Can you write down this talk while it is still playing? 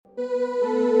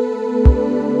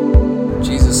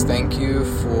Jesus, thank you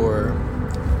for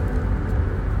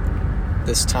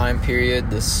this time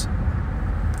period, this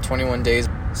 21 days.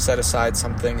 Set aside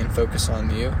something and focus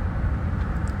on you.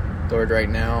 Lord, right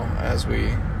now, as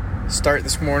we start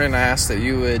this morning, I ask that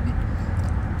you would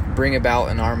bring about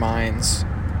in our minds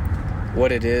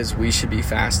what it is we should be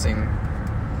fasting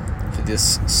for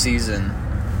this season.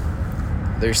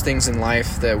 There's things in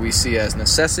life that we see as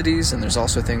necessities, and there's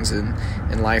also things in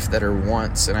life that are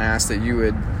wants. And I ask that you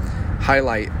would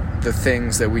highlight the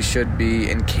things that we should be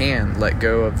and can let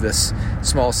go of this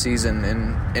small season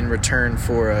in return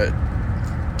for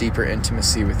a deeper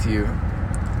intimacy with you.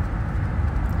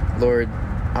 Lord,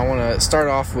 I want to start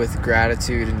off with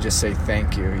gratitude and just say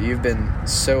thank you. You've been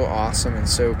so awesome and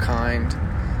so kind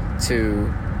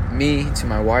to me, to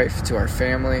my wife, to our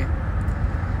family.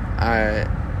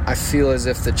 I feel as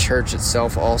if the church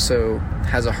itself also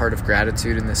has a heart of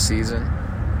gratitude in this season.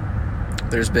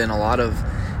 There's been a lot of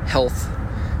health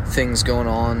things going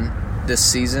on this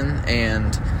season,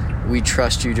 and we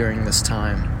trust you during this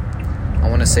time. I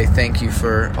want to say thank you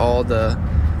for all the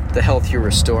health you're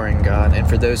restoring, God. And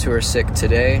for those who are sick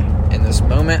today, in this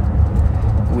moment,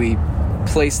 we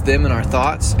place them in our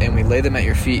thoughts and we lay them at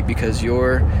your feet, because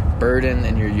your burden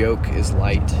and your yoke is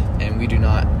light, and we do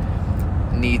not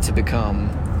need to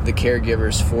become the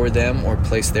caregivers for them or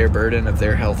place their burden of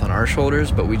their health on our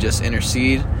shoulders, but we just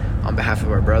intercede on behalf of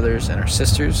our brothers and our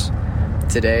sisters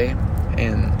today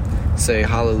and say,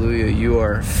 hallelujah, you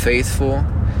are faithful,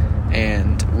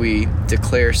 and we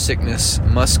declare sickness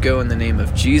must go in the name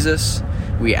of Jesus.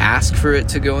 We ask for it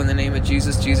to go in the name of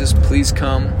Jesus. Jesus, please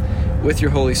come with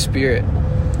your Holy Spirit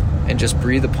and just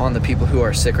breathe upon the people who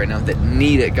are sick right now, that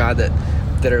need it, God, that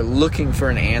are looking for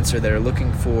an answer, that are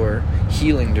looking for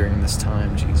healing during this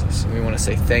time, Jesus. And we want to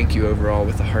say thank you overall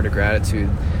with a heart of gratitude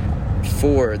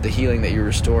for the healing that you're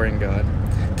restoring, God.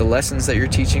 The lessons that you're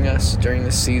teaching us during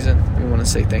this season, we want to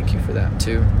say thank you for that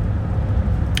too.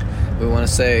 We want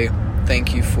to say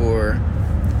thank you for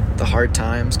the hard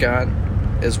times, God,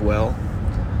 as well.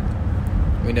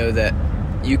 We know that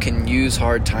you can use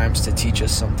hard times to teach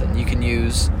us something. You can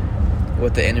use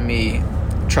what the enemy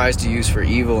tries to use for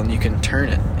evil, and you can turn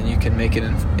it and you can make it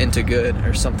into good,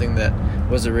 or something that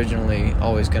was originally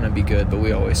always going to be good, but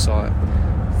we always saw it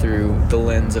through the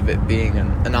lens of it being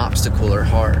an obstacle or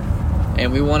hard.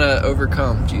 And we want to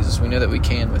overcome, Jesus. We know that we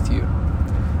can with you.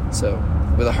 So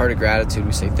with a heart of gratitude,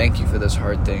 we say thank you for those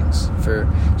hard things,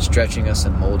 for stretching us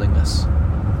and molding us.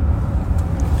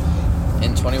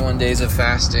 In 21 days of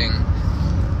fasting,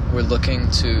 we're looking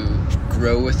to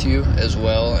grow with you as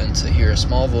well, and to hear a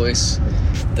small voice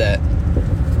that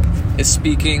is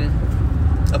speaking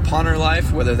upon our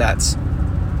life, whether that's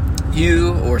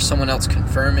you or someone else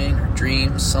confirming or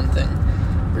dreams, something.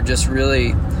 We're just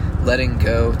really letting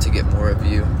go to get more of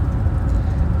you.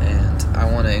 And I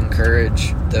want to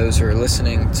encourage those who are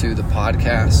listening to the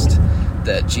podcast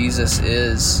that Jesus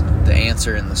is the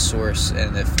answer and the source.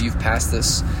 And if you've passed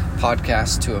this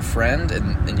podcast to a friend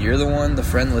and you're the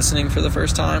friend listening for the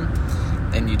first time,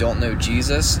 and you don't know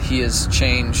Jesus, he has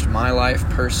changed my life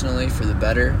personally for the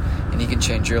better, and he can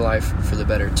change your life for the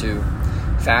better too.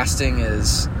 Fasting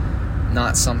is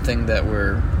not something that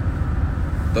we're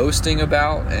boasting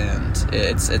about, and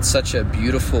it's such a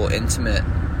beautiful, intimate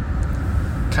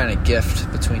kind of gift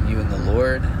between you and the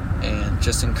Lord. And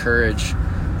just encourage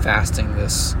fasting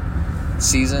this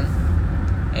season.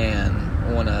 And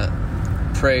I want to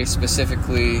pray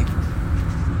specifically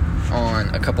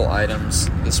on a couple items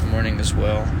this morning as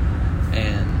well,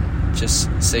 and just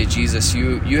say, Jesus,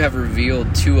 you have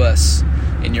revealed to us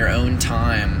in your own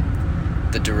time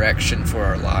the direction for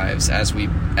our lives as we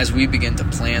begin to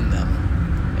plan them.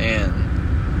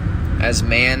 And as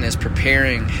man is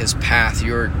preparing his path,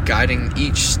 you're guiding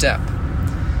each step,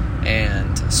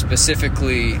 and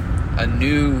specifically a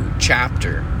new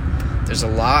chapter. There's a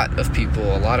lot of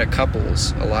people, a lot of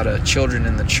couples, a lot of children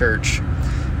in the church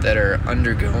that are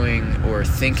undergoing or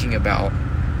thinking about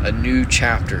a new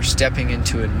chapter, stepping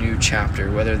into a new chapter,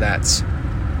 whether that's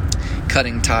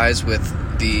cutting ties with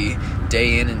the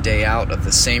day in and day out of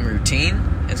the same routine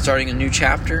and starting a new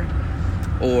chapter,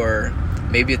 or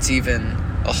maybe it's even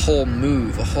a whole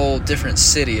move, a whole different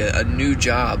city, a new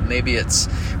job. Maybe it's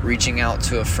reaching out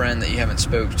to a friend that you haven't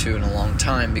spoke to in a long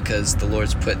time because the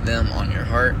Lord's put them on your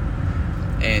heart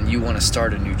and you want to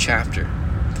start a new chapter.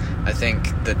 I think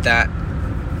that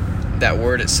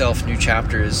word itself, new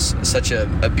chapter, is such a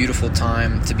beautiful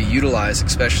time to be utilized,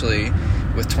 especially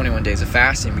with 21 days of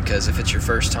fasting, because if it's your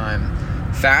first time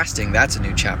fasting, that's a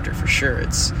new chapter for sure.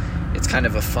 It's kind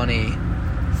of a funny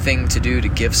thing to do, to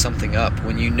give something up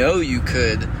when you know you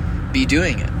could be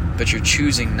doing it, but you're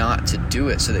choosing not to do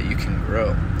it so that you can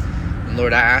grow. And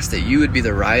Lord, I ask that you would be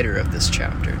the writer of this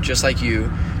chapter. Just like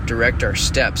you direct our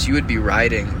steps, you would be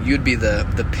writing, you would be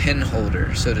the pen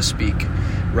holder, so to speak,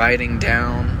 writing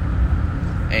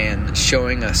down and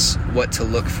showing us what to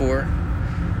look for.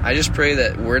 I just pray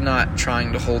that we're not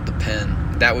trying to hold the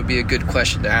pen. That would be a good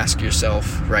question to ask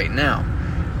yourself right now.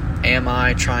 Am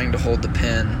I trying to hold the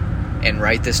pen and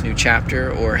write this new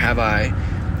chapter, or have I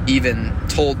even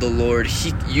told the Lord,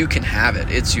 you can have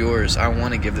it, it's yours, I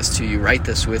want to give this to you, write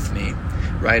this with me,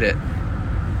 write it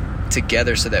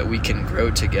together so that we can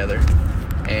grow together.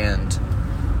 And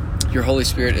your Holy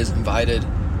Spirit is invited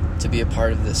to be a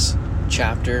part of this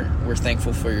chapter. We're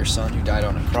thankful for your Son who died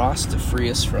on a cross to free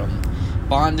us from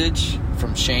bondage,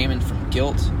 from shame, and from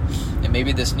guilt. And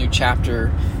maybe this new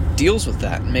chapter deals with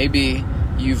that. Maybe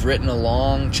you've written a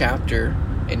long chapter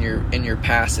in your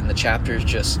past, and the chapter is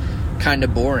just kind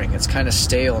of boring. It's kind of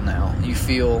stale now. You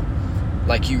feel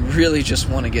like you really just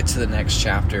want to get to the next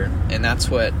chapter. And that's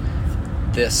what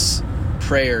this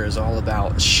prayer is all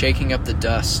about, shaking up the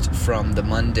dust from the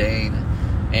mundane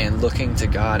and looking to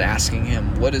God, asking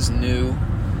Him, what is new?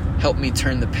 Help me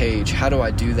turn the page. How do I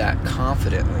do that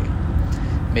confidently?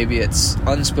 Maybe it's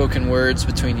unspoken words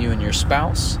between you and your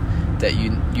spouse that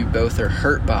you both are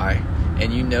hurt by,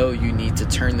 and you know you need to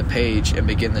turn the page and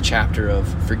begin the chapter of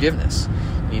forgiveness.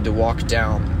 You need to walk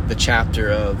down the chapter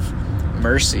of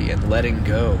mercy and letting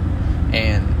go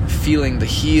and feeling the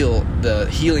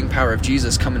healing power of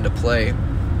Jesus come into play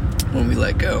when we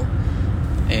let go.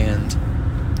 And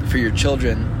for your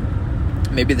children,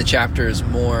 maybe the chapter is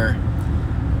more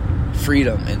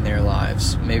freedom in their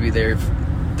lives. Maybe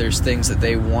there's things that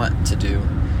they want to do,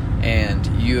 and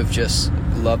you have just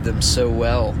loved them so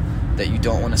well that you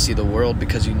don't want to see the world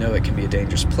because you know it can be a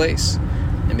dangerous place.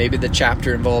 And maybe the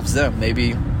chapter involves them.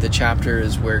 Maybe the chapter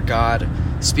is where God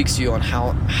speaks to you on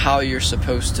how you're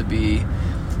supposed to be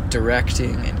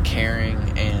directing and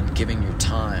caring and giving your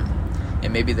time.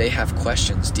 And maybe they have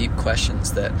questions, deep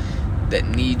questions that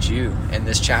need you. And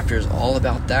this chapter is all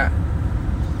about that.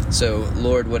 So,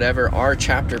 Lord, whatever our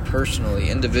chapter personally,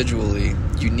 individually,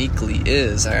 uniquely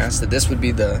is, I ask that this would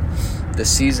be the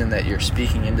season that you're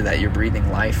speaking into that, you're breathing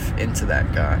life into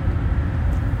that, God.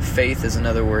 Faith is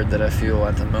another word that I feel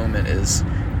at the moment is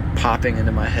popping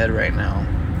into my head right now.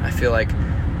 I feel like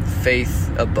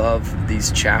faith above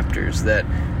these chapters, that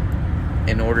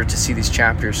in order to see these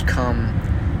chapters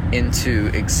come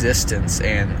into existence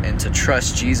and to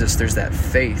trust Jesus, there's that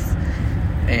faith.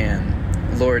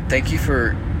 And Lord, thank you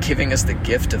for giving us the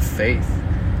gift of faith.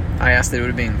 I ask that it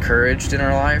would be encouraged in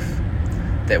our life,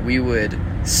 that we would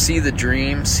see the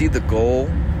dream, see the goal,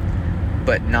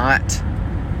 but not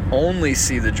only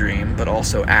see the dream, but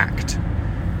also act.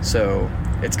 So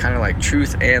it's kind of like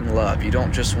truth and love. You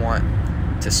don't just want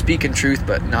to speak in truth,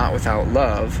 but not without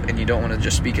love, and you don't want to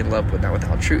just speak in love, but not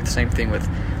without truth. Same thing with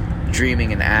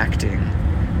dreaming and acting.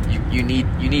 You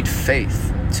need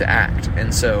faith to act.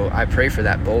 And so I pray for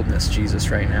that boldness, Jesus,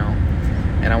 right now.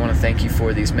 And I want to thank you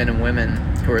for these men and women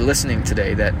who are listening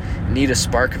today that need a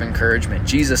spark of encouragement.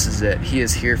 Jesus is it. He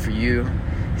is here for you.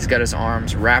 He's got his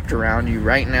arms wrapped around you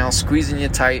right now, squeezing you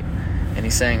tight. And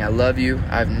he's saying, I love you.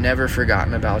 I've never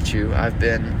forgotten about you. I've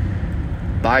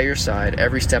been by your side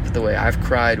every step of the way. I've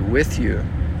cried with you.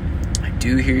 I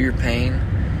do hear your pain,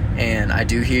 and I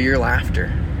do hear your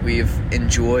laughter. We've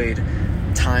enjoyed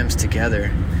times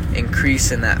together.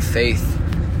 Increase in that faith,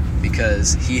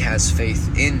 because he has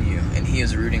faith in you, and he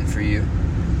is rooting for you,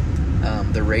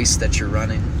 the race that you're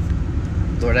running.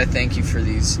 Lord, I thank you for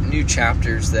these new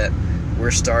chapters that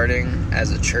we're starting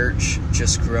as a church,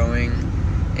 just growing,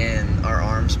 and our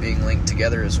arms being linked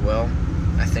together as well.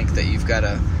 I think that you've got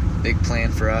a big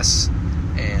plan for us,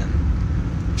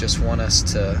 and just want us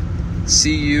to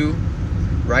see you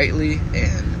rightly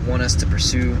and want us to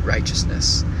pursue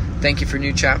righteousness. Thank you for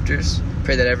new chapters.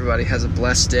 Pray that everybody has a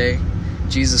blessed day.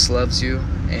 Jesus loves you,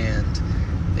 and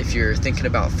if you're thinking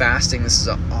about fasting, this is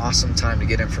an awesome time to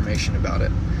get information about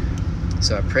it.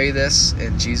 So I pray this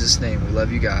in Jesus' name. We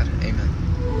love you, God. Amen.